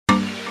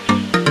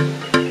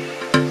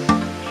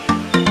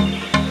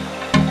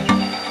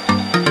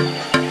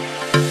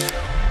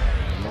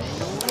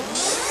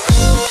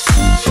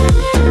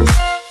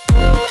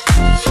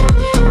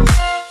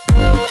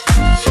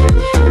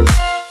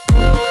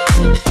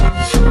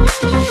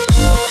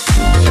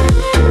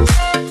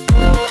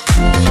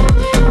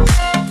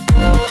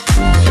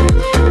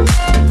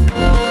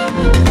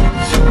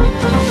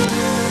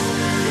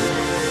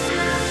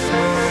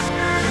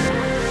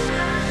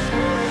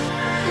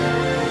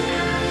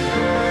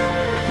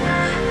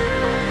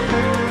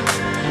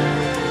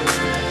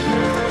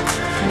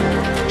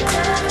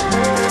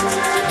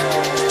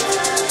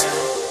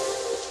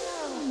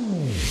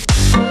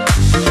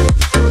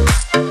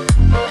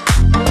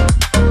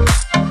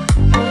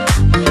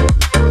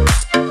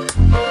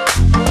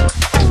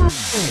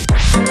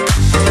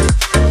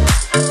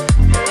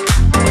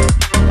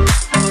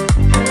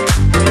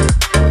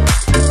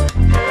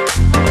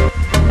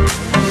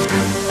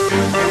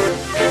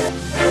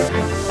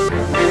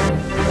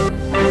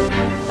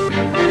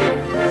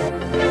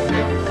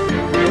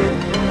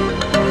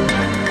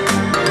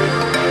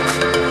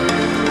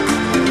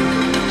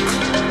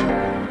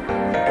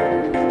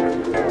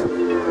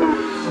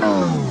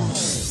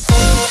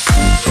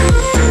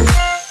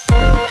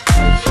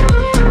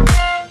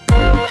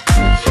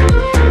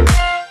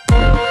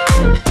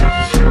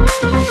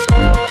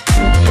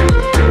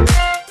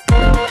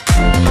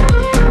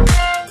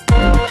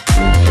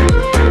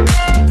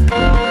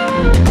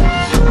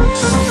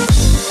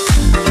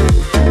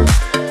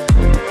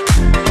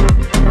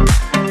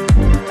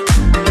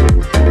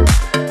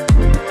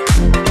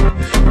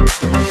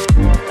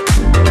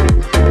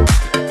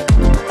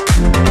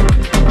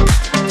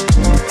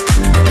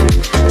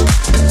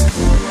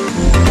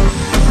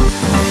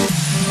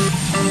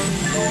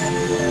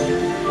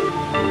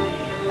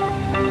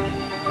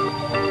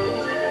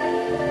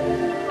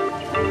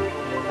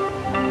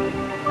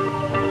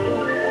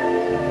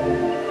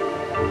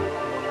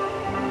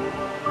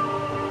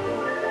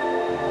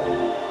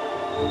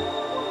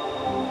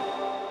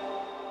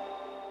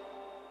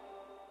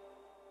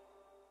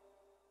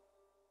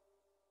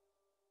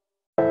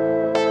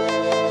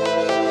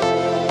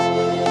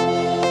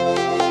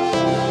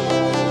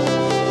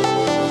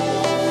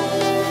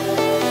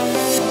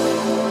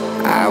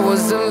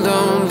was a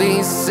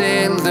lonely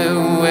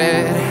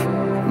silhouette,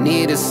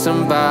 needed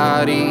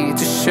somebody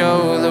to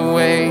show the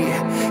way.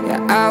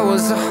 Yeah, I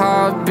was a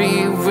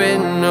heartbeat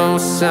with no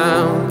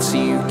sound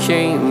till you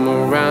came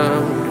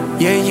around.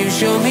 Yeah, you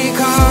showed me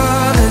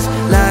colors,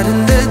 light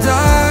in the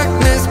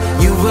darkness.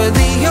 You were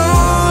the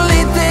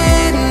only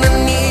thing I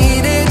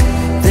needed.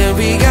 Then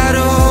we got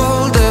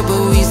older,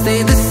 but we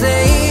stayed the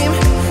same.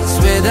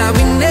 Swear that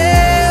we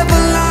never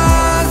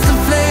lost the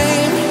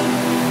flame.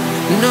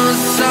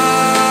 Nostalgia,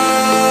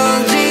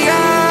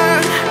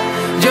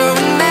 you're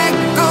an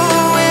echo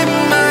in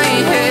my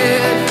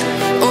head.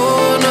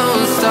 Oh,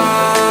 nostalgia,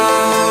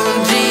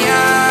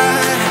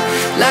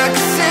 like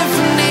a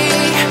symphony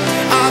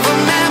of our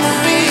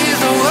memories.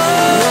 Oh,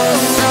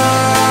 nostalgia,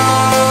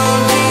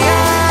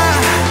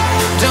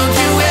 don't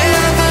you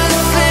ever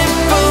slip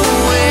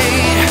away.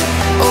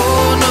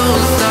 Oh,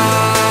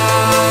 nostalgia,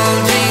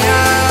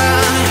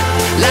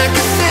 like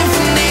a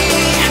symphony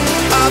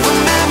of our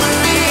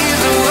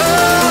memories. Oh,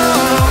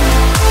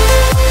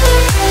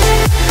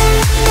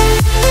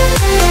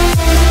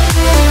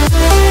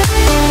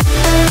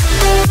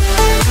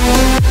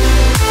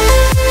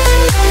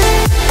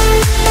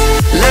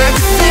 like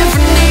a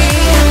symphony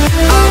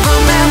of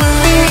our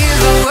memories.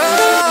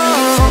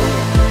 Oh,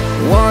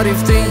 what if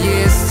the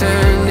years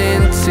turn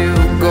into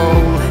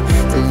gold?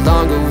 The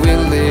longer we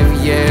live,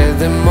 yeah,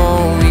 the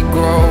more we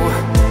grow.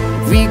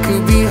 We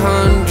could be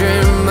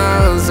 100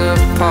 miles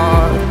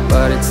apart,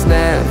 but it's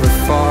never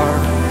far.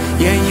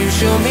 Yeah, you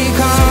show me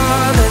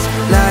colors,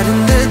 light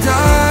in the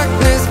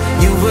darkness.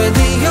 You were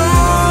the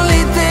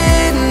only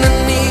thing I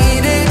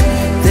needed.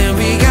 Then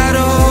we got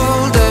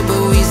older,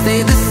 but we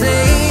stayed the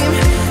same.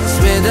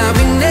 Swear that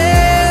we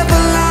never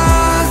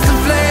lost the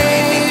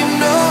flame.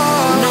 No,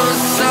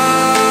 nostalgia,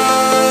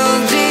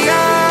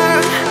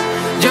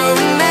 you're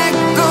an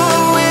echo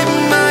in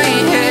my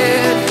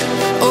head.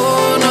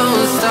 Oh,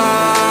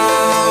 nostalgia,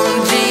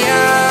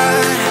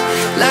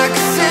 like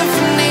a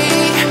symphony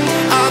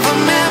of our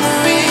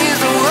memories.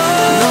 Oh,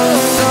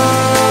 nostalgia.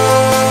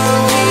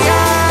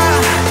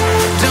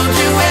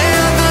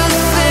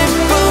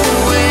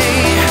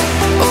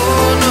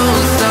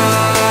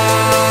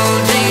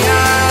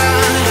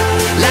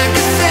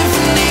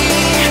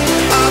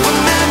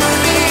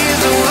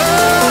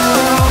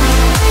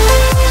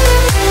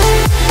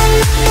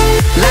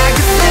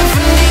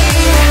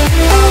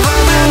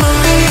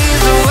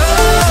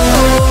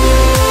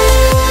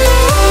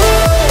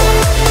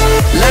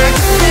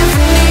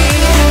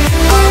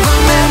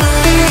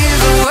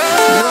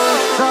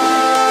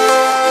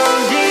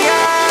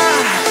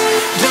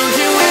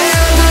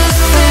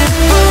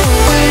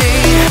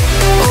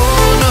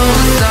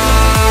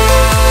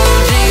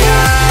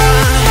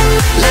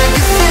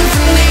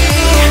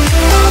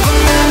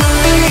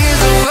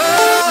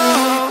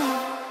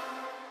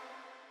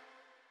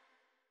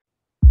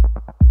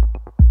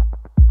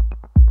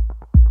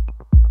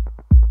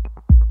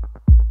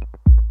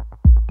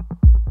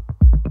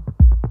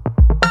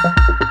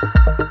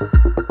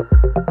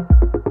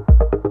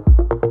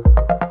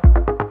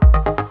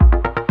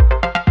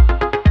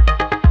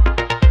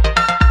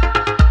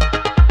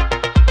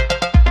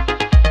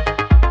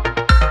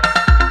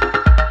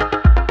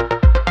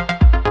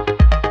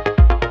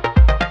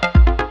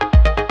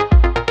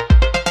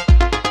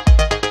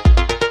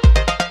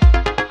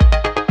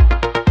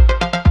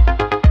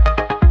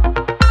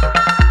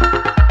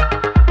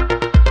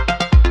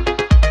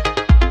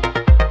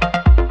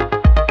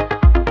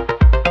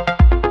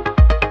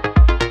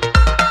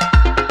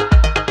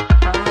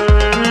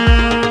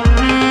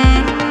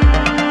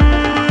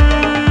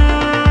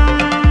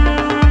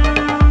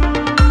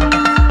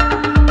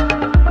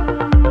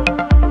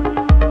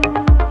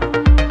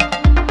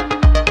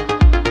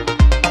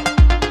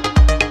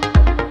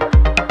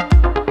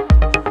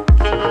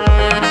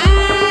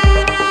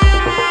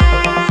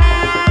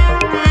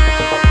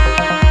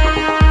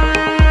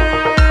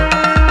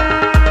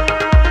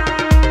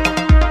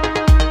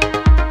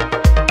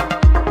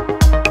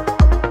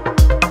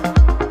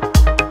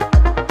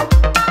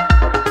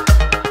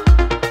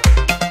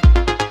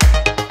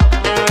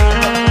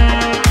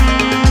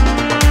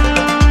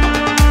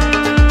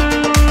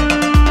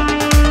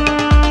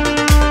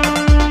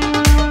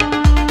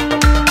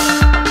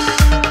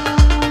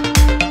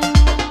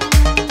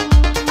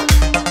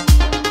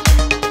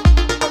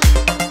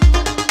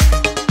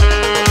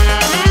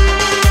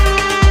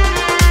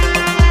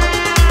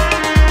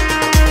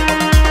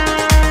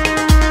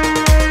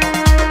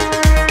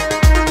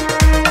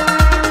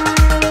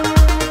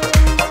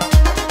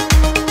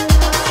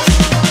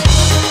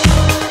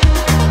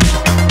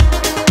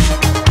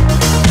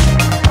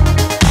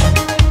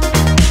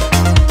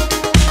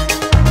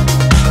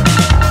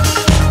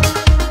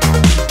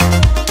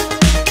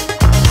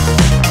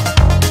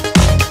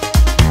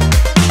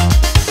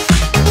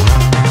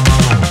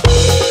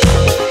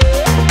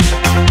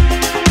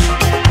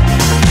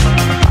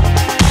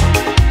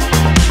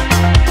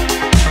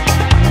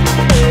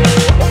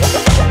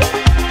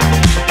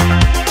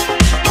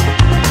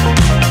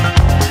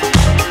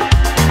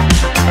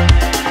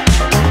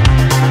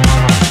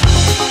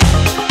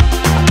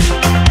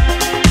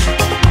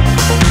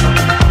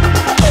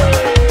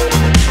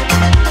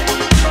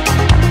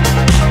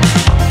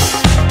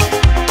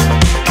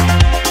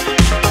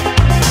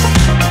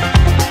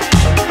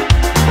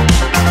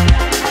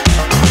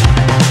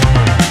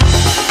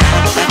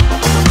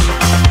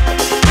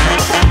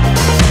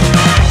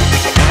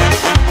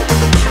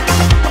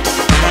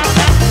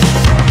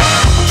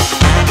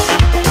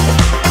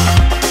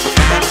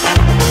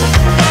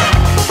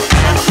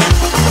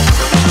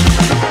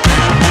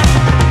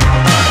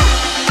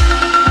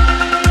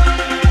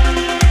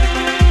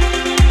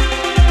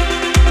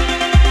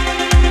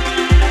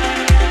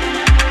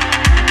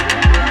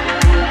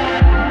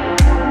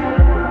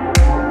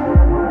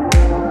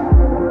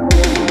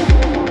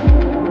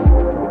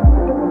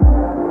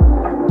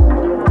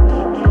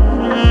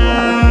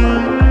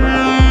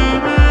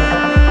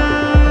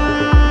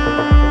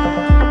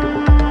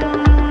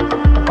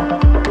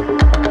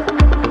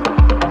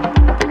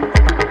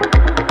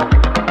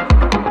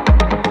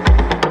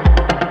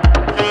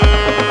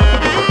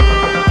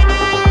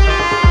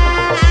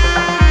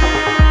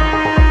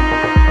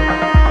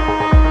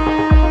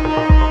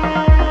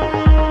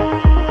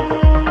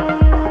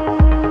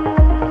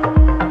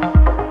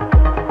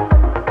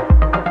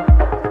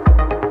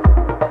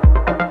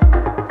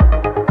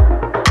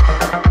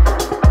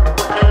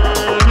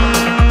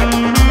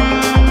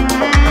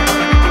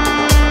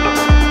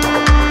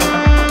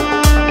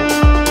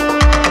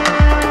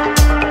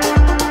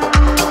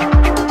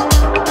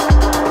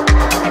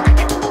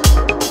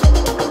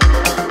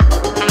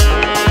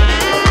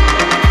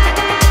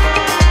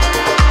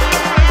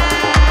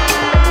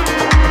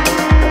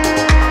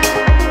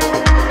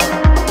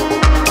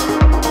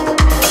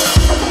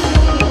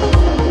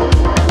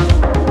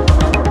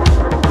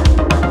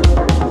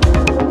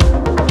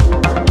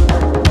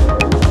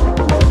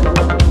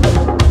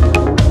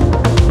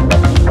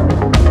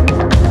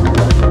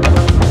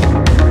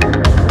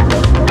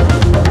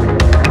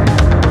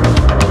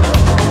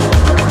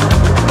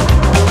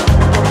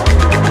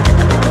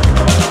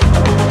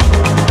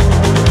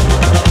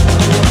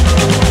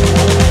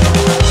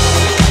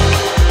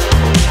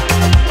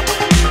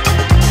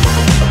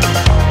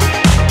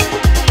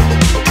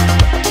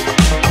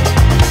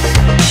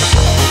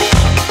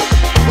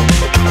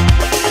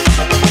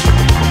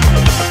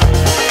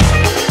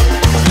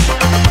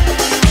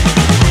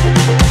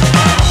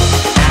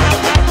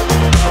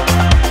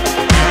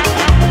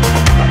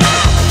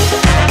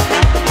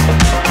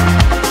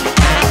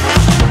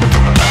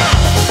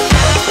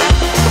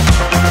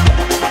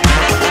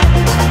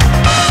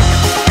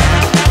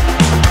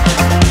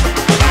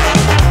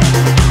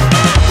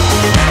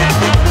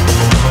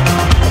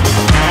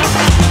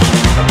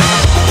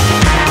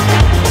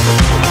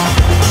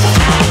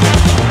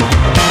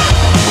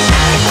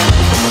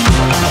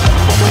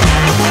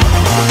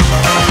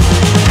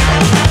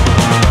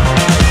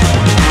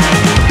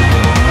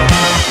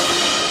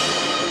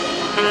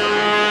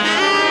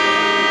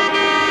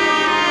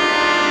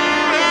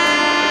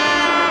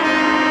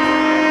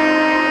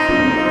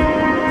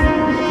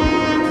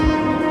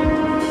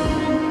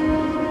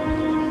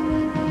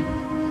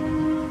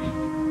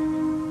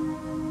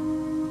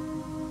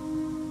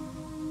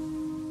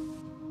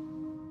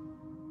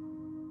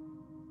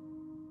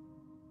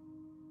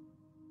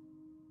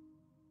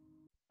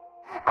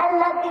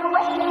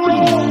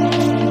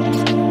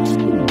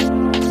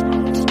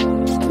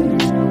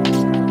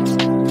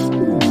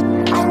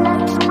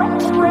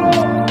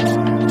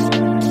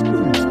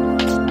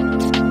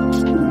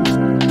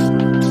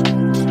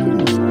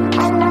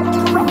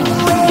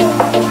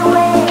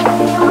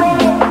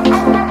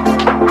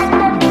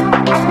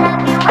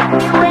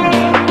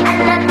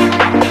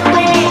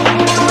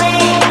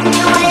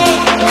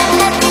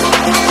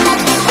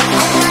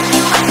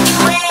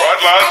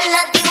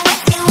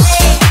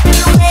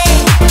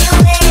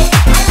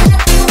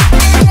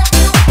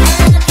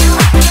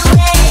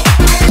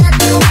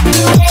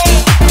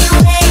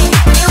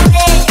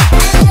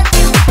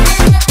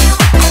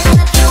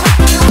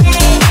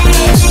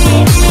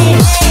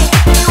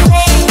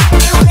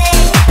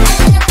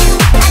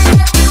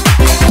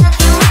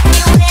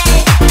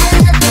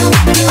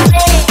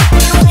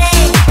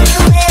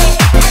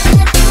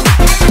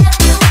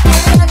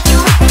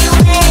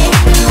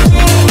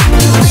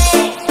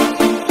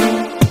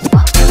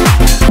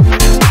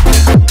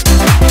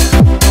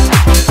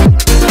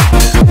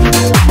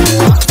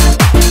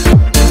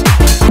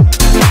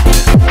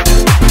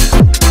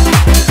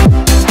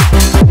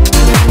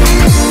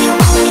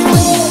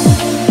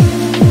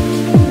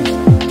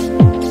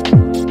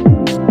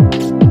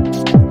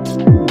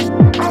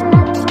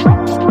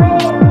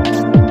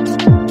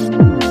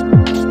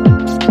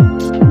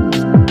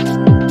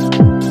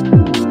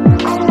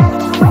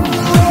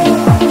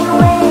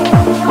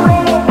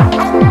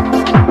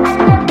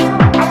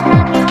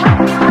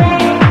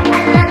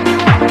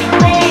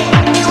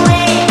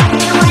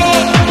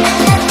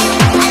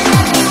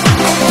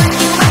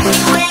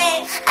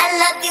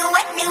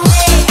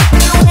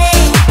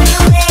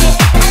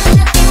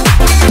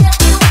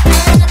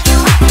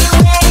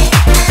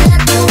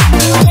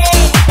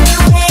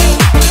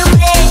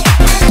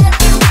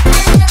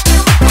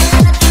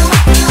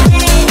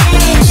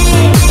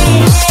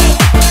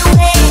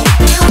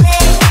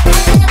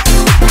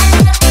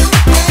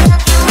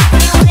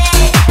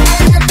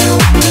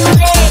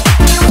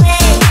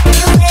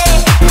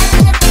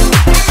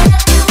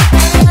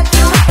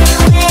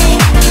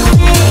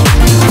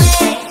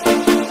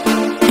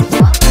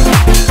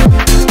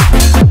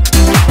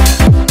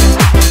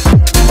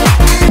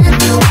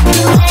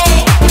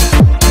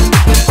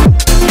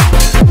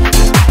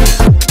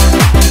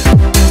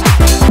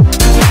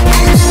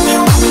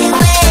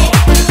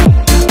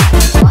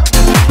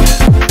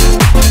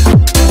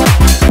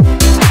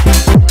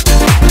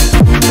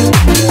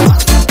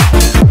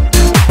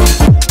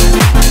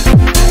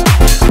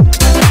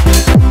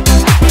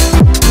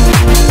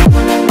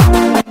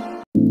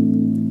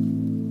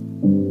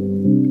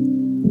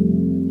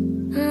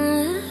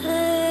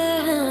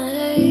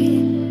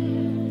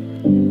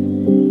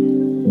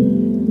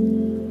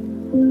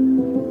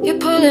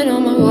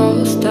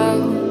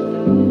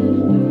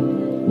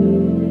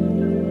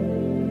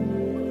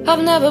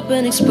 I've never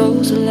been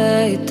exposed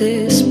like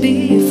this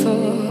before.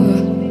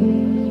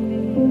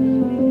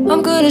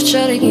 I'm good at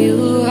shutting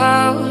you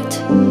out.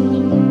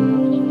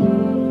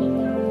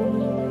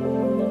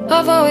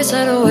 I've always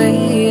had a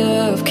way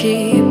of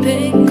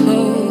keeping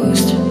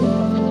closed.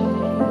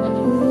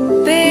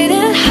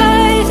 Beating,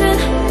 hiding,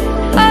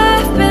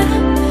 I've been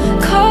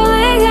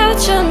calling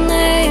out your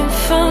name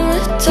from the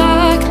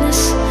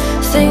darkness,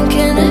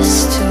 thinking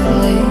it's too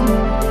late.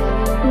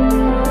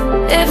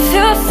 If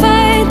you're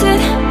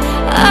finding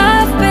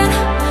I've been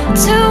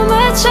too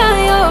much on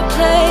your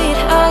plate,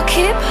 I'll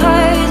keep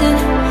hiding,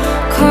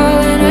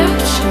 calling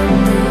out your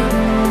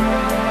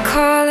name,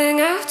 calling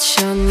out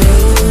your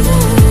name.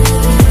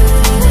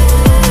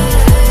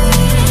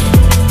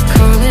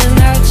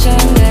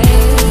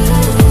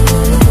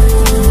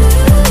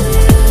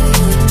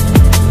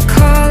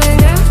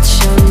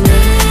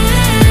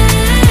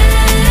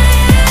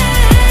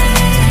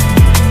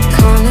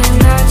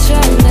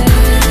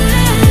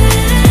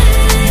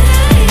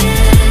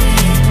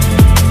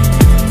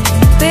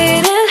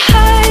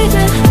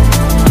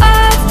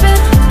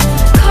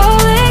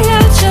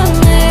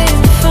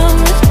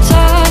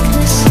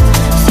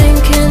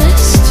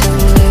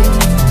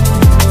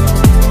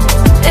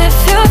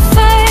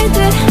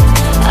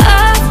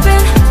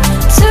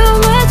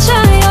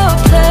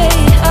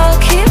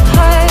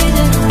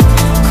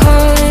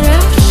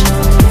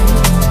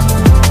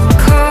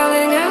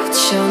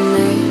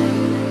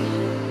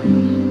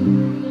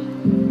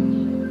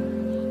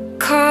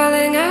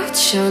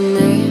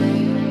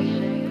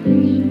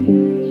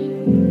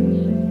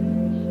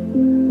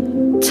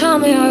 Tell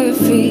me how you're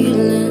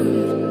feeling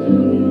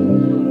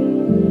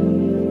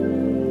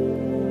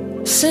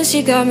since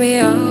you got me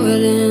out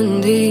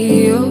in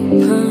the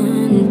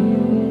open.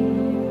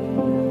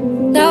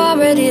 Now I'm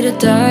ready to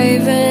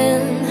dive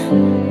in.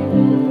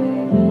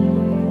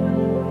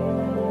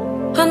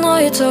 I know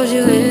you told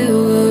you it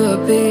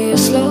would be a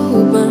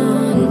slow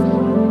burn.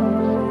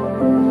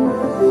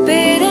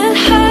 Beating,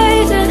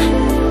 hiding,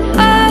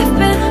 I've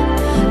been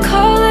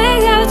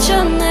calling out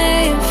your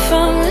name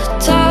from the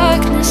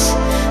darkness,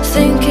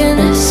 thinking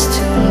it's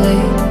too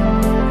late.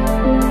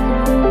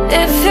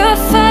 If you're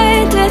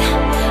finding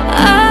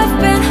I've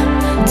been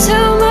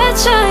too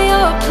much on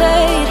your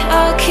plate,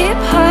 I'll keep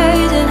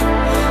hiding,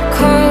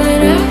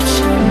 calling out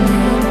your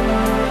name,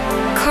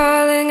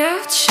 calling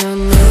out your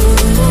name.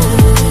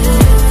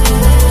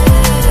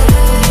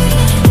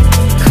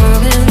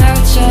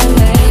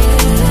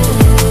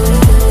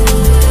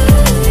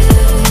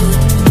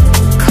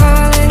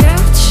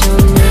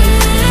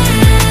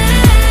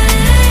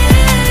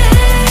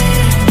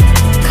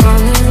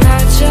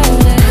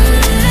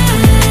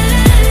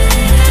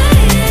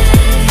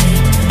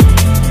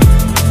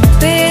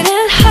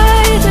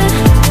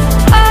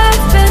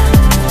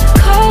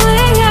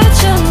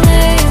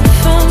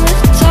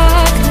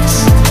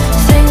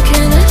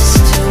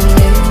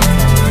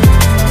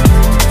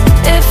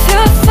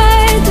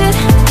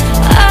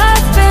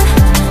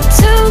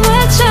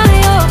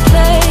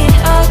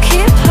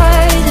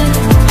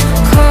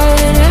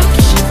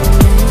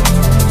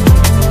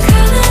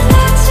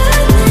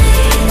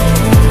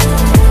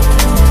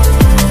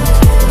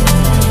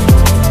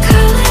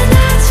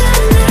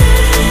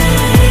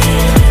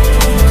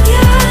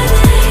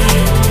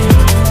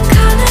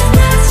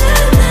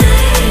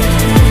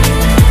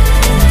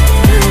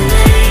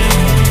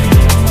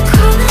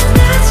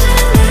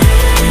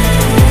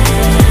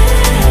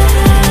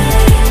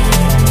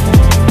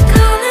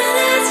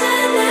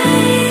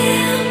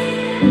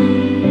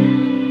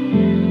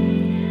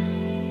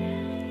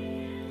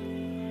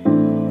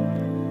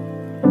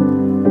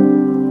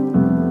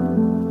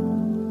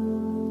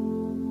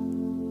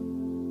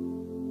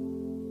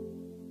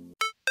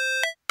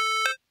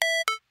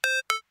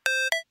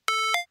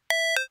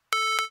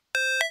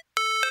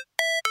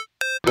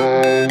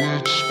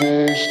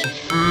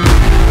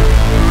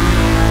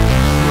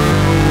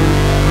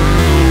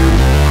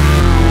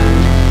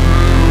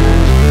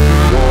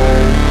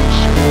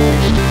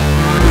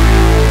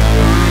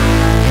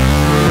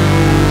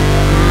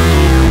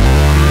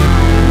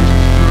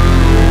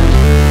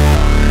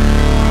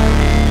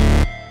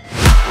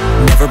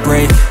 Never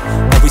break,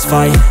 always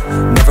fight,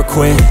 never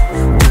quit,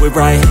 do it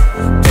right,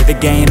 play the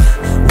game,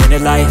 win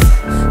it life,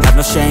 have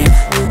no shame,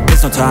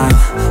 there's no time,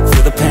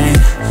 feel the pain,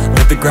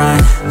 live the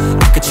grind,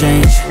 I could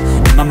change,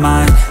 in my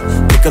mind,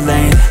 pick a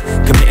lane,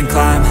 commit and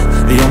climb,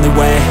 the only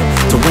way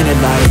to win it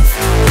life.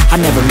 I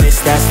never miss,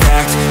 that's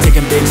fact,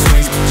 taking big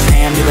swings, put your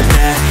hand to the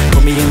bat,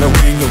 put me in the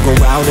ring, you'll go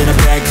out in a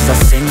bag, cause I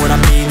sing what I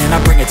mean and I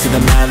bring it to the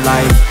mad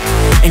light.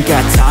 Ain't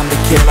got time to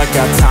kill, I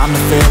got time to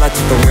feel, I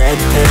took the red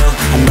pill,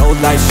 I know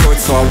life's short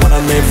so I wanna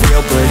live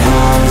real, but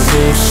how's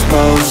it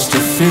supposed to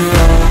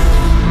feel?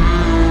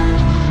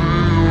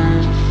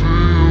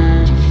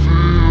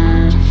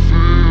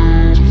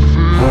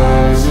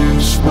 How's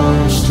it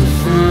supposed to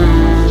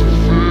feel?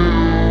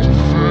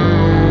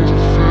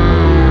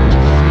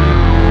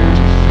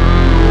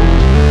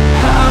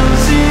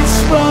 How's it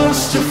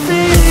supposed to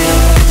feel?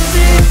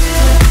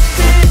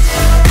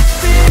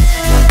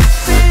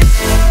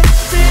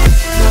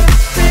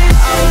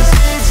 How's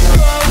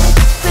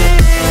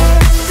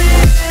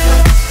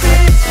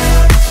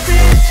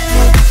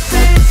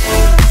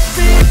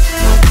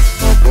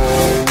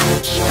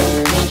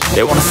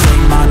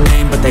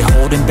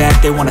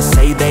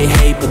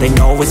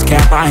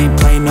I ain't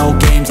playing no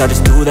games, I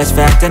just do that's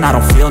fact. And I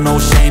don't feel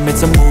no shame,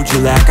 it's a mood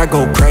you lack. I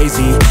go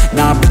crazy,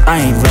 nah, but I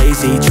ain't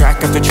lazy.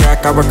 Track after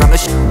track, I work on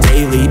this shit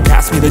daily.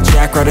 Pass me the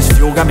jack, right as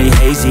fuel, got me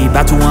hazy.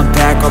 About to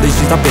unpack all these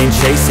things I've been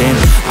chasing.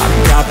 I've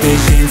got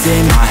visions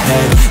in my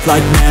head,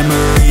 like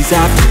memories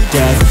after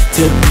death.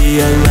 To be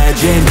a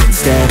legend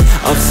instead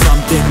of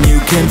something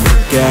you can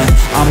forget.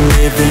 I'm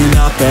living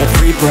up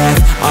every breath,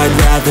 I'd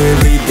rather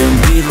lead than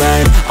be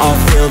led. I'll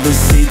fill the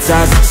seats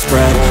as I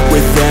spread,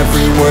 with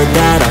every word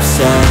that I've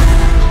said.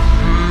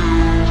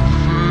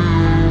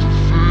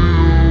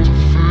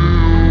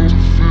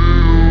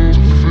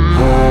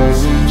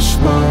 How's it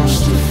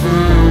supposed to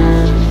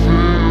feel?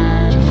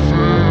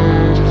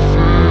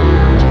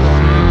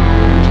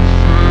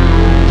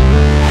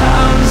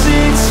 How's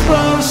it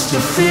supposed to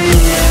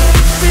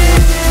feel?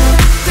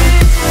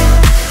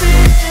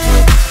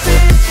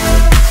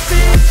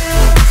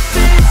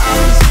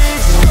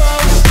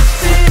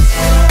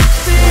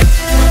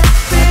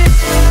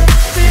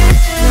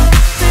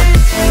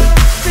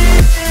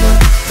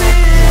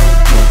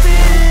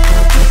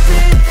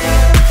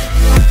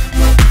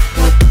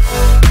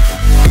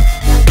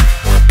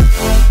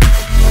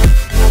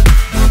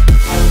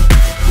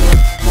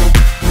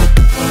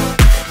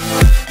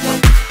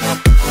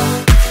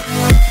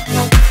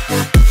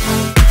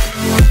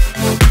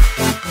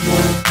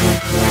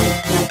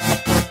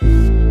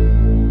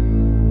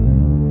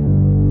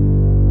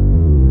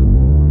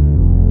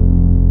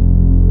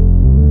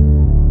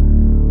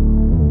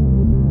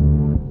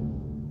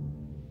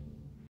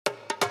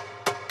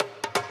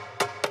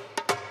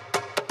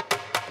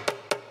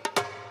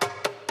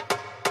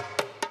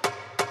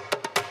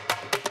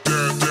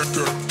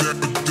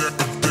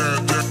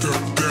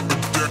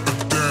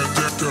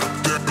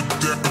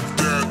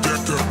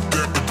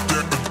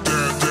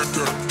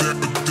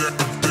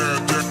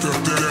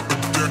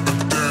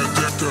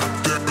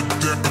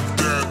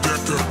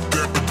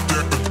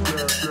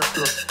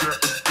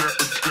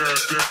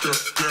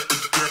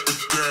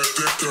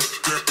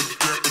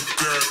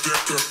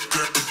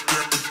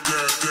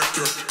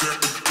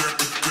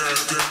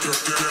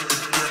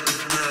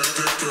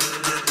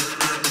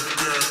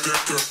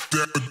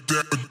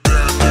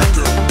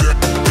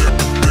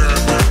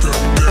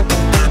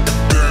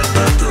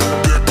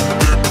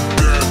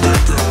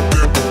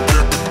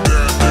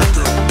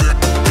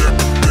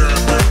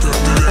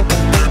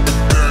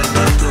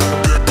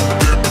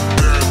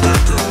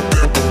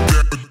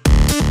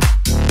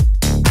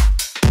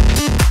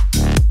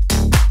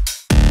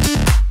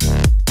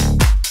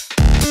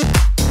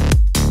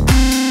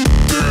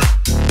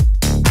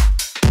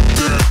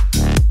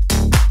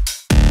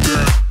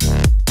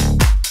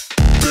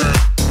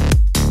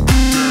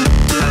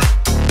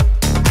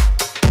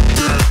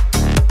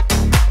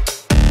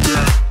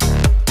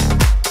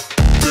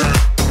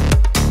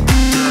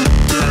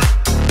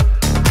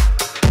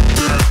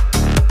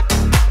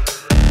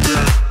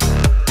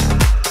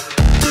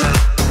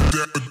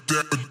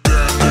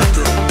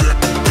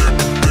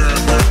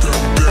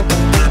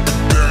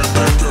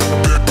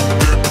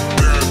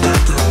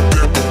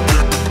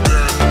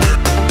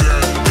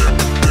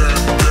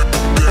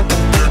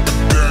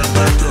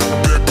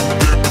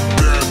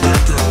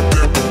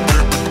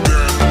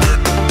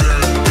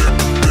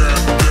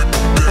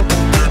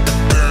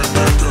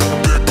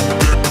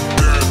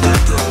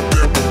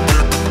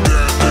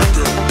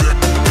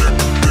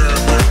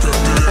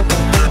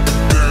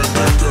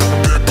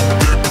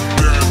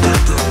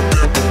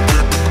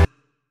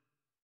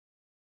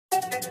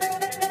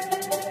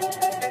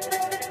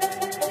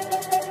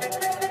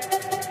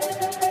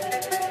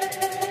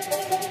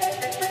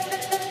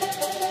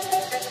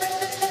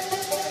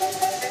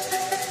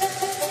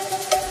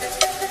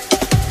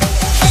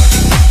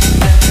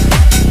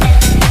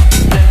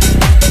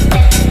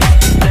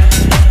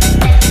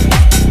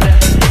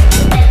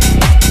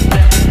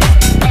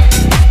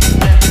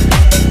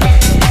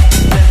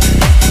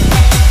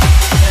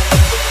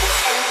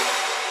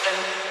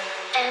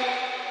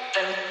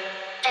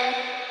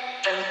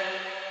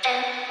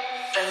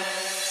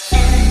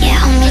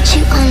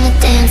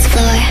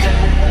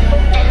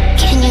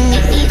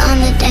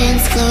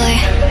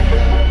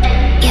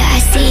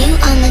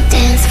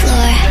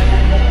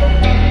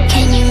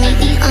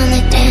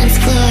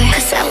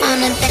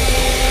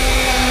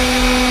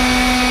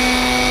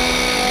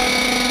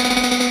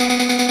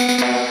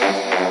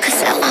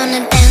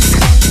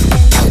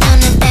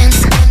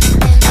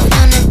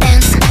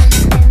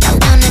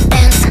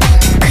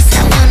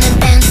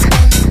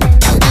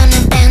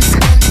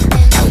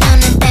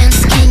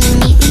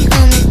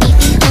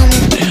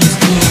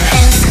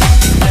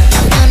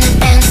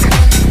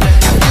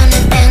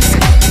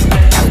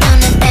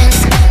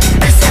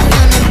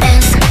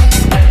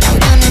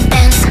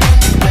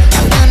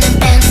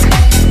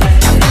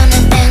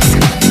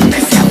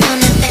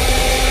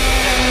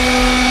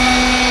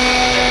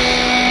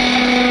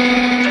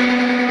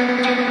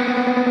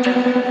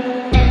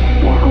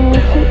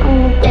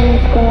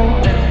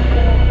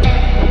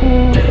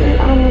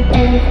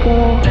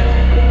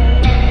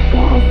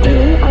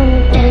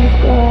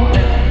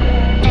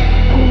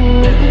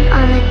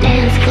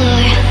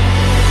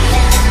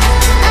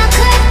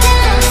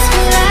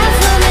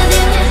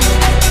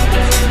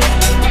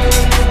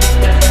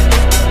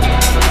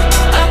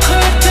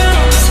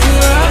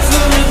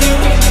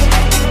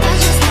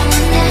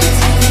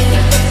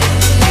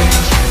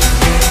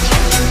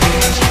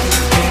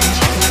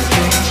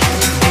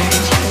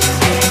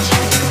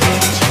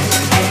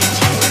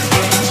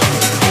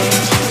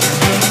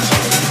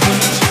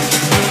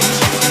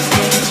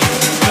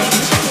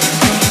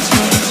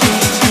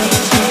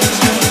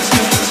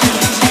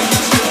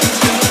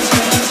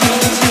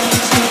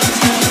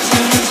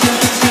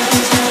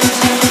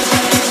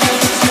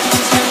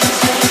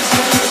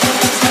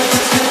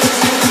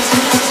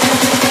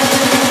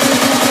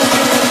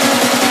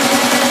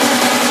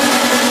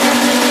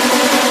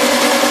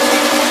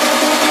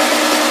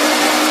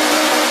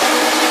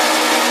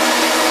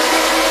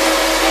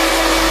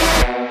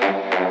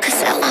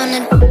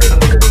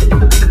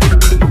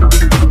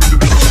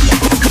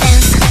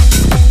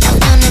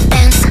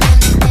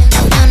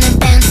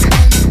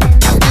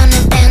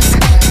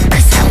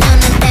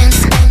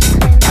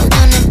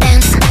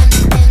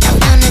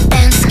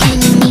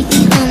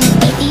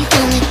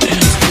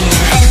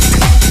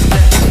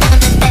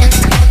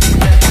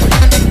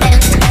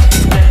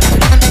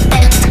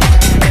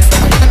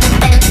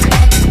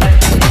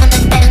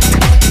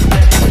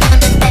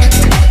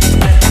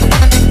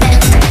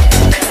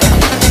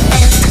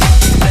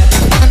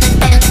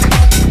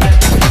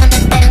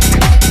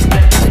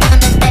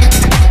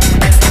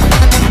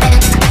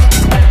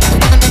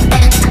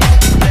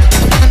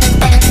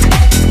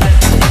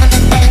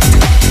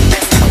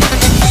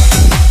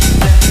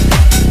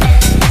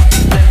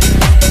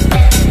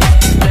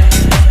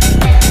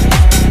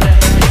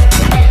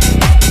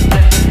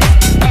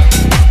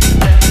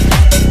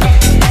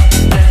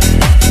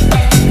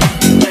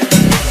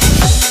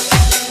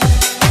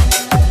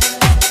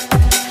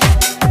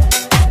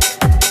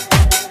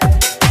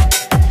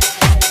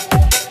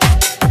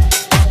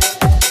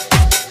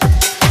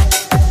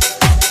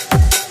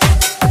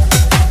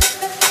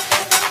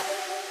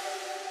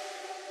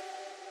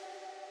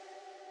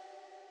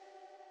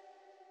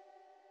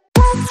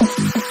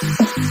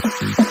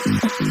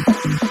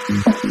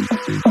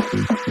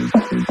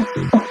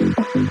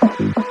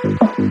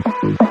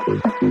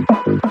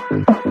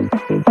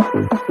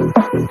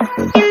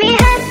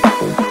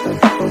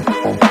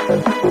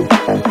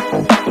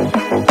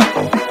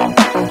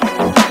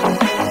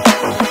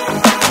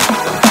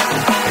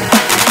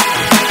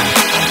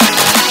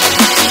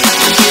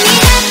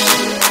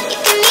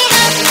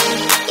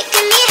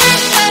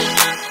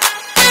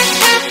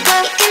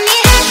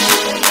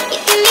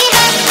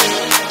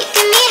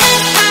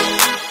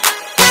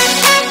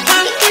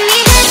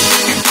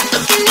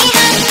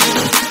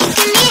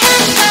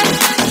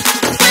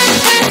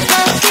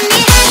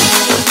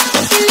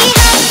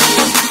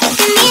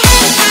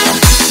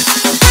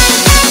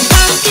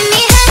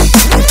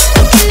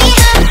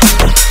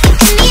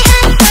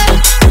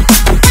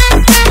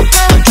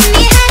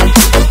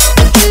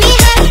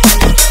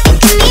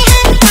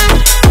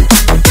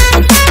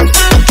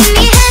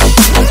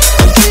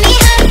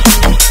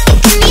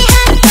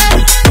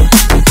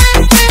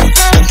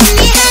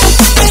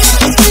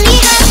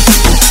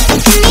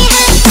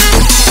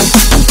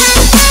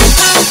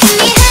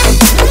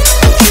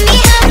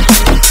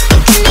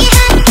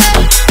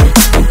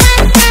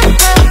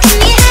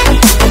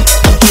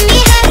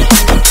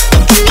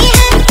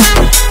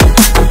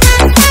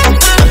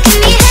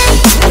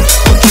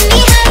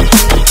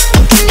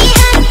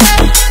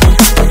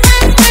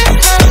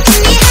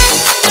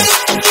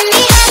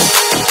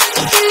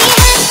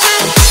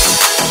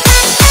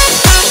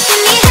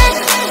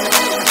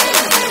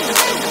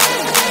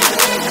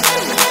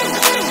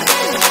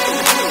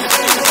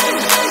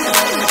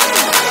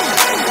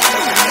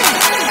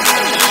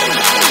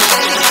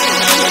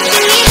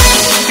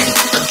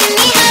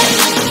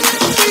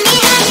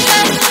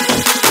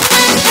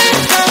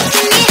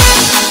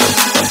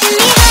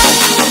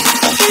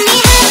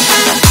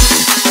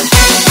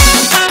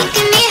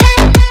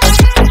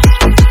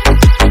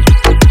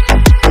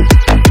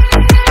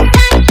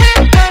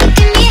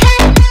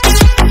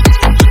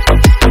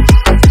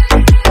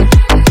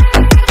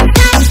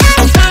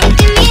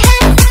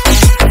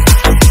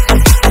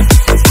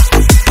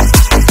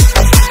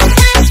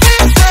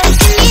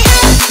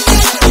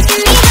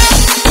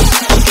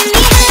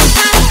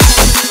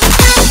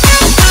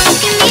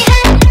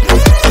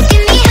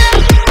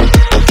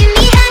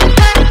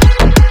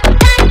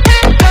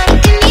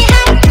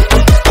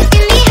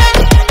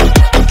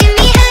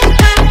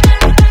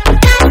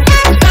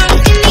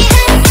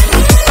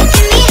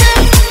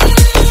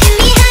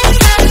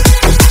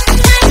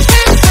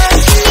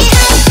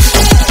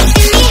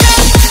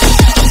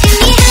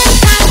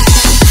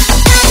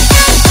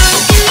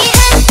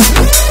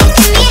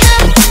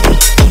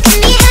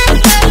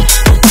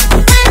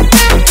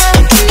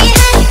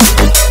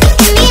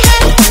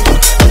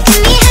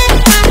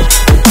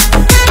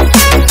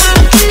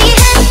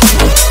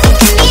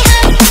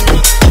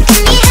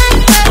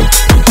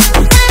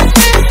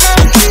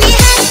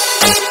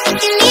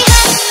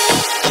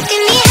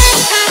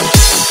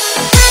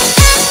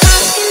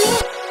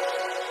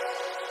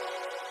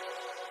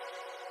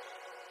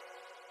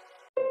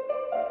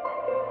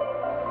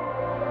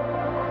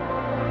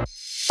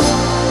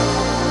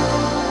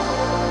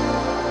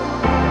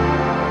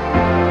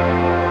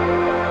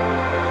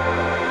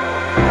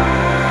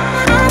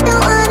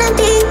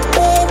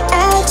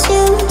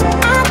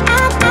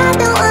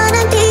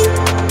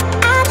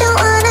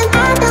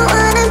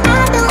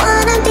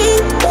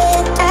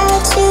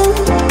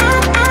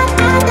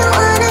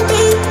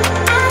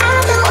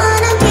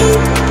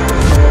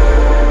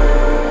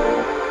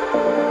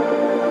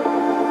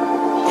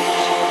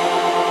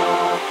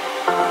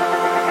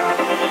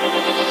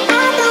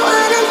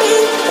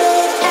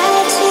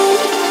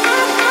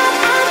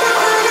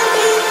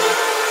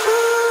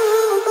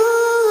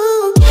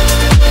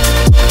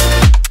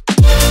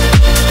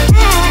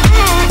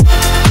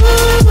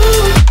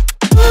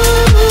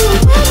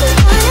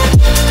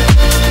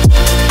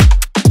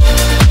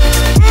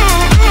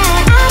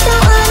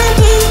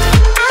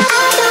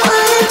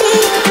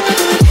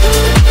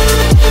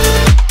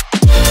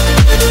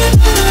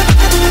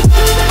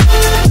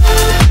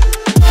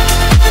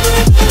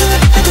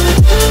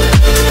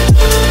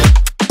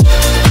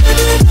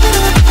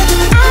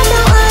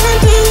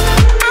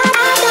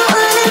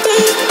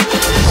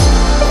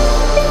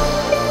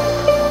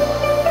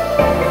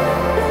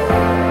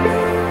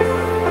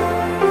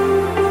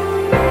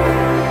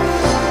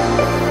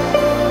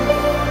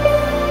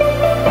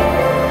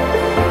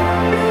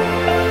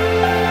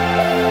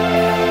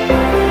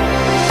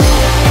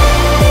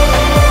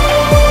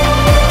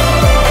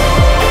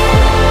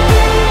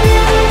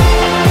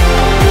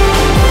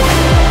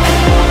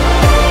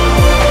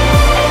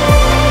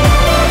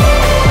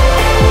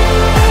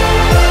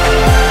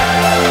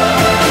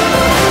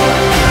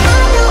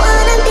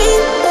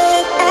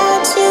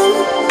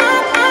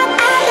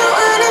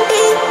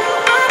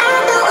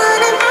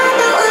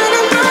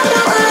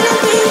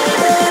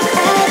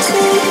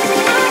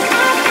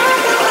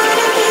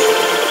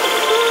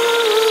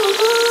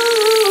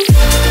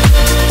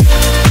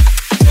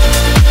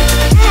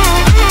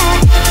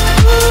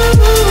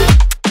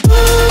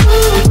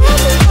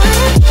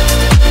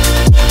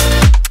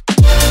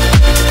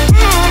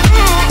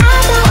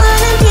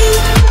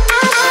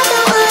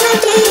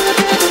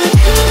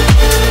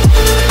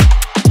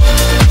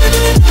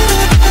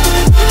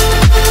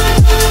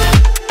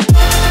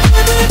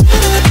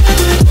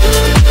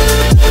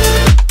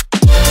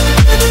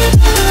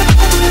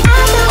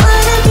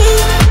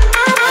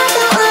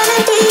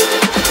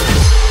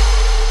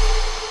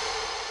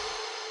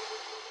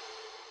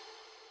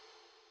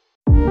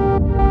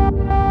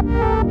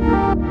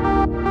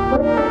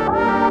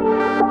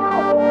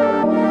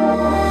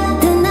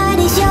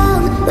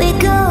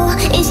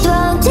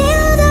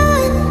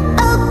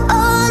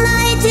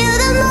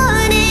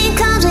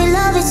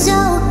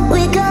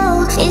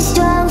 It's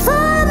strong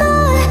for